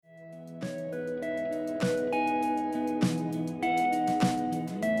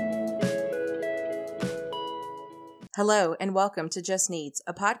Hello, and welcome to Just Needs,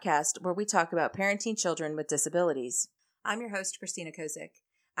 a podcast where we talk about parenting children with disabilities. I'm your host, Christina Kozik.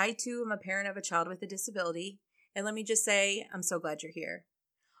 I, too, am a parent of a child with a disability, and let me just say, I'm so glad you're here.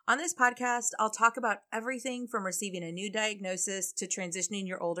 On this podcast, I'll talk about everything from receiving a new diagnosis to transitioning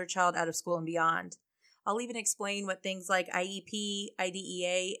your older child out of school and beyond. I'll even explain what things like IEP,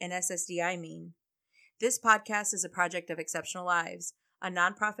 IDEA, and SSDI mean. This podcast is a project of Exceptional Lives, a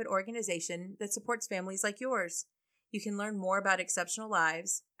nonprofit organization that supports families like yours. You can learn more about Exceptional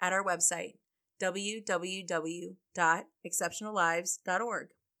Lives at our website, www.exceptionallives.org.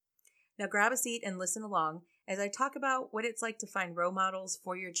 Now grab a seat and listen along as I talk about what it's like to find role models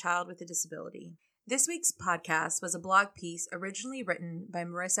for your child with a disability. This week's podcast was a blog piece originally written by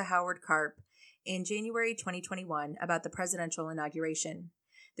Marissa Howard Karp in January 2021 about the presidential inauguration.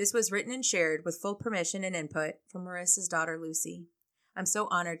 This was written and shared with full permission and input from Marissa's daughter, Lucy. I'm so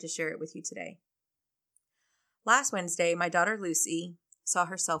honored to share it with you today. Last Wednesday, my daughter Lucy saw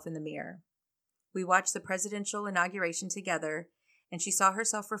herself in the mirror. We watched the presidential inauguration together, and she saw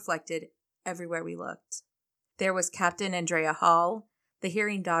herself reflected everywhere we looked. There was Captain Andrea Hall, the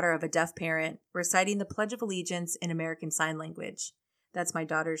hearing daughter of a deaf parent, reciting the Pledge of Allegiance in American Sign Language. That's my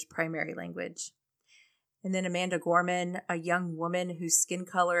daughter's primary language. And then Amanda Gorman, a young woman whose skin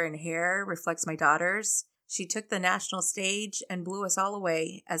color and hair reflects my daughter's. She took the national stage and blew us all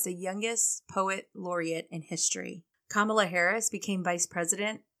away as the youngest poet laureate in history. Kamala Harris became vice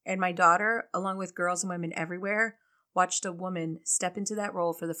president, and my daughter, along with girls and women everywhere, watched a woman step into that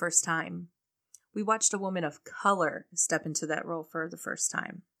role for the first time. We watched a woman of color step into that role for the first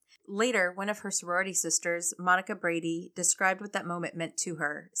time. Later, one of her sorority sisters, Monica Brady, described what that moment meant to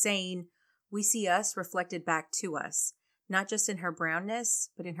her, saying, "We see us reflected back to us, not just in her brownness,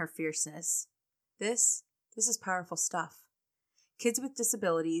 but in her fierceness." This is powerful stuff. Kids with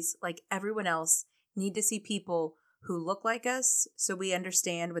disabilities, like everyone else, need to see people who look like us so we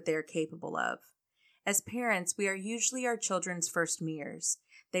understand what they are capable of. As parents, we are usually our children's first mirrors.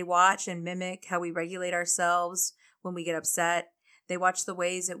 They watch and mimic how we regulate ourselves when we get upset. They watch the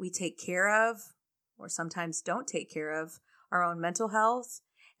ways that we take care of, or sometimes don't take care of, our own mental health,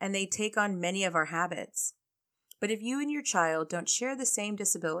 and they take on many of our habits. But if you and your child don't share the same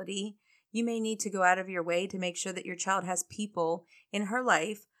disability, you may need to go out of your way to make sure that your child has people in her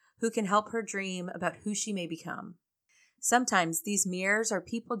life who can help her dream about who she may become. Sometimes these mirrors are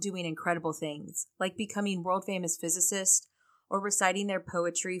people doing incredible things, like becoming world-famous physicists or reciting their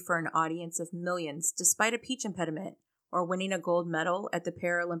poetry for an audience of millions despite a speech impediment, or winning a gold medal at the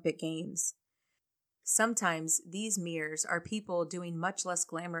Paralympic Games. Sometimes these mirrors are people doing much less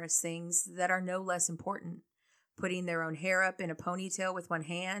glamorous things that are no less important. Putting their own hair up in a ponytail with one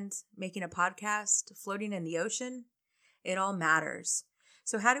hand, making a podcast, floating in the ocean. It all matters.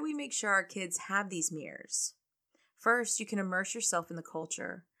 So how do we make sure our kids have these mirrors? First, you can immerse yourself in the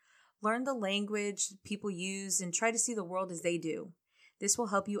culture. Learn the language people use and try to see the world as they do. This will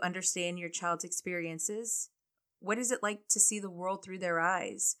help you understand your child's experiences. What is it like to see the world through their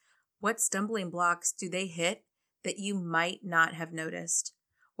eyes? What stumbling blocks do they hit that you might not have noticed?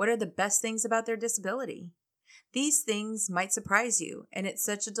 What are the best things about their disability? These things might surprise you, and it's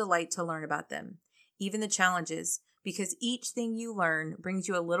such a delight to learn about them, even the challenges, because each thing you learn brings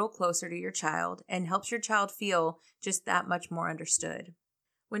you a little closer to your child and helps your child feel just that much more understood.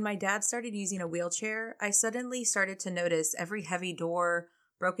 When my dad started using a wheelchair, I suddenly started to notice every heavy door,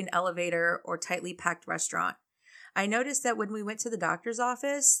 broken elevator, or tightly packed restaurant. I noticed that when we went to the doctor's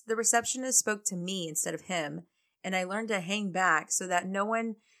office, the receptionist spoke to me instead of him, and I learned to hang back so that no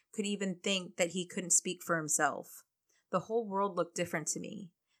one could even think that he couldn't speak for himself. The whole world looked different to me.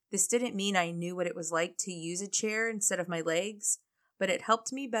 This didn't mean I knew what it was like to use a chair instead of my legs, but it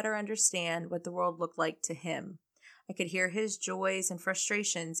helped me better understand what the world looked like to him. I could hear his joys and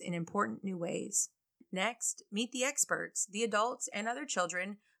frustrations in important new ways. Next, meet the experts, the adults and other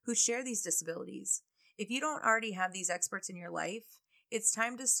children who share these disabilities. If you don't already have these experts in your life, it's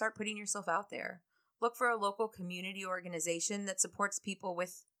time to start putting yourself out there. Look for a local community organization that supports people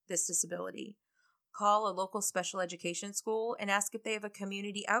with this disability. Call a local special education school and ask if they have a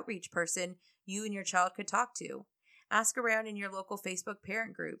community outreach person you and your child could talk to. Ask around in your local Facebook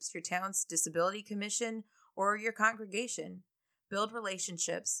parent groups, your town's disability commission, or your congregation. Build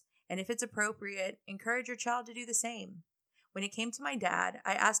relationships, and if it's appropriate, encourage your child to do the same. When it came to my dad,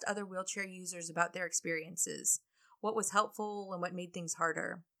 I asked other wheelchair users about their experiences, what was helpful and what made things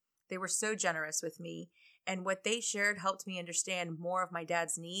harder. They were so generous with me, and what they shared helped me understand more of my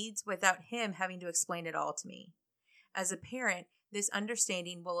dad's needs without him having to explain it all to me. As a parent, this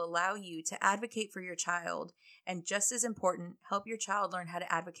understanding will allow you to advocate for your child, and just as important, help your child learn how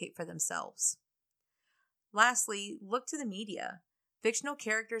to advocate for themselves. Lastly, look to the media. Fictional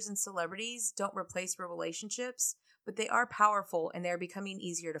characters and celebrities don't replace real relationships, but they are powerful and they are becoming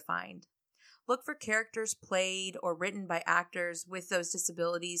easier to find. Look for characters played or written by actors with those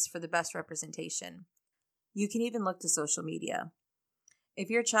disabilities for the best representation. You can even look to social media. If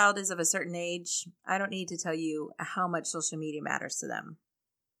your child is of a certain age, I don't need to tell you how much social media matters to them.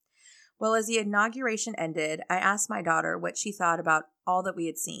 Well, as the inauguration ended, I asked my daughter what she thought about all that we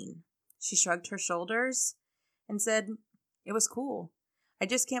had seen. She shrugged her shoulders and said, "It was cool. I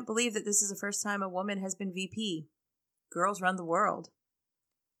just can't believe that this is the first time a woman has been VP. Girls run the world."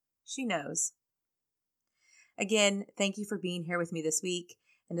 She knows. Again, thank you for being here with me this week.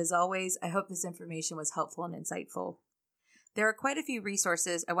 And as always, I hope this information was helpful and insightful. There are quite a few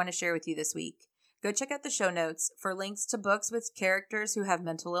resources I want to share with you this week. Go check out the show notes for links to books with characters who have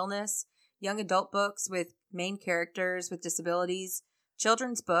mental illness, young adult books with main characters with disabilities,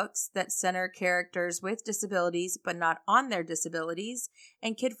 children's books that center characters with disabilities but not on their disabilities,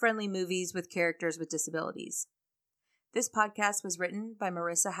 and kid-friendly movies with characters with disabilities. This podcast was written by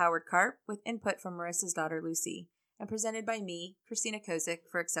Marissa Howard Karp with input from Marissa's daughter Lucy and presented by me, Christina Kozik,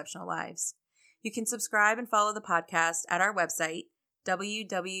 for Exceptional Lives. You can subscribe and follow the podcast at our website,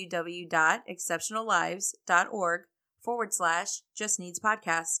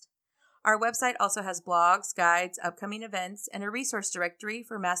 www.exceptionallives.org/justneedspodcast. Our website also has blogs, guides, upcoming events, and a resource directory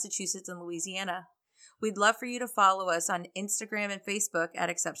for Massachusetts and Louisiana. We'd love for you to follow us on Instagram and Facebook at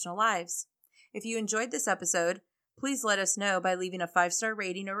Exceptional Lives. If you enjoyed this episode, please let us know by leaving a 5-star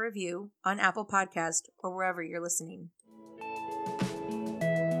rating or review on Apple Podcast or wherever you're listening.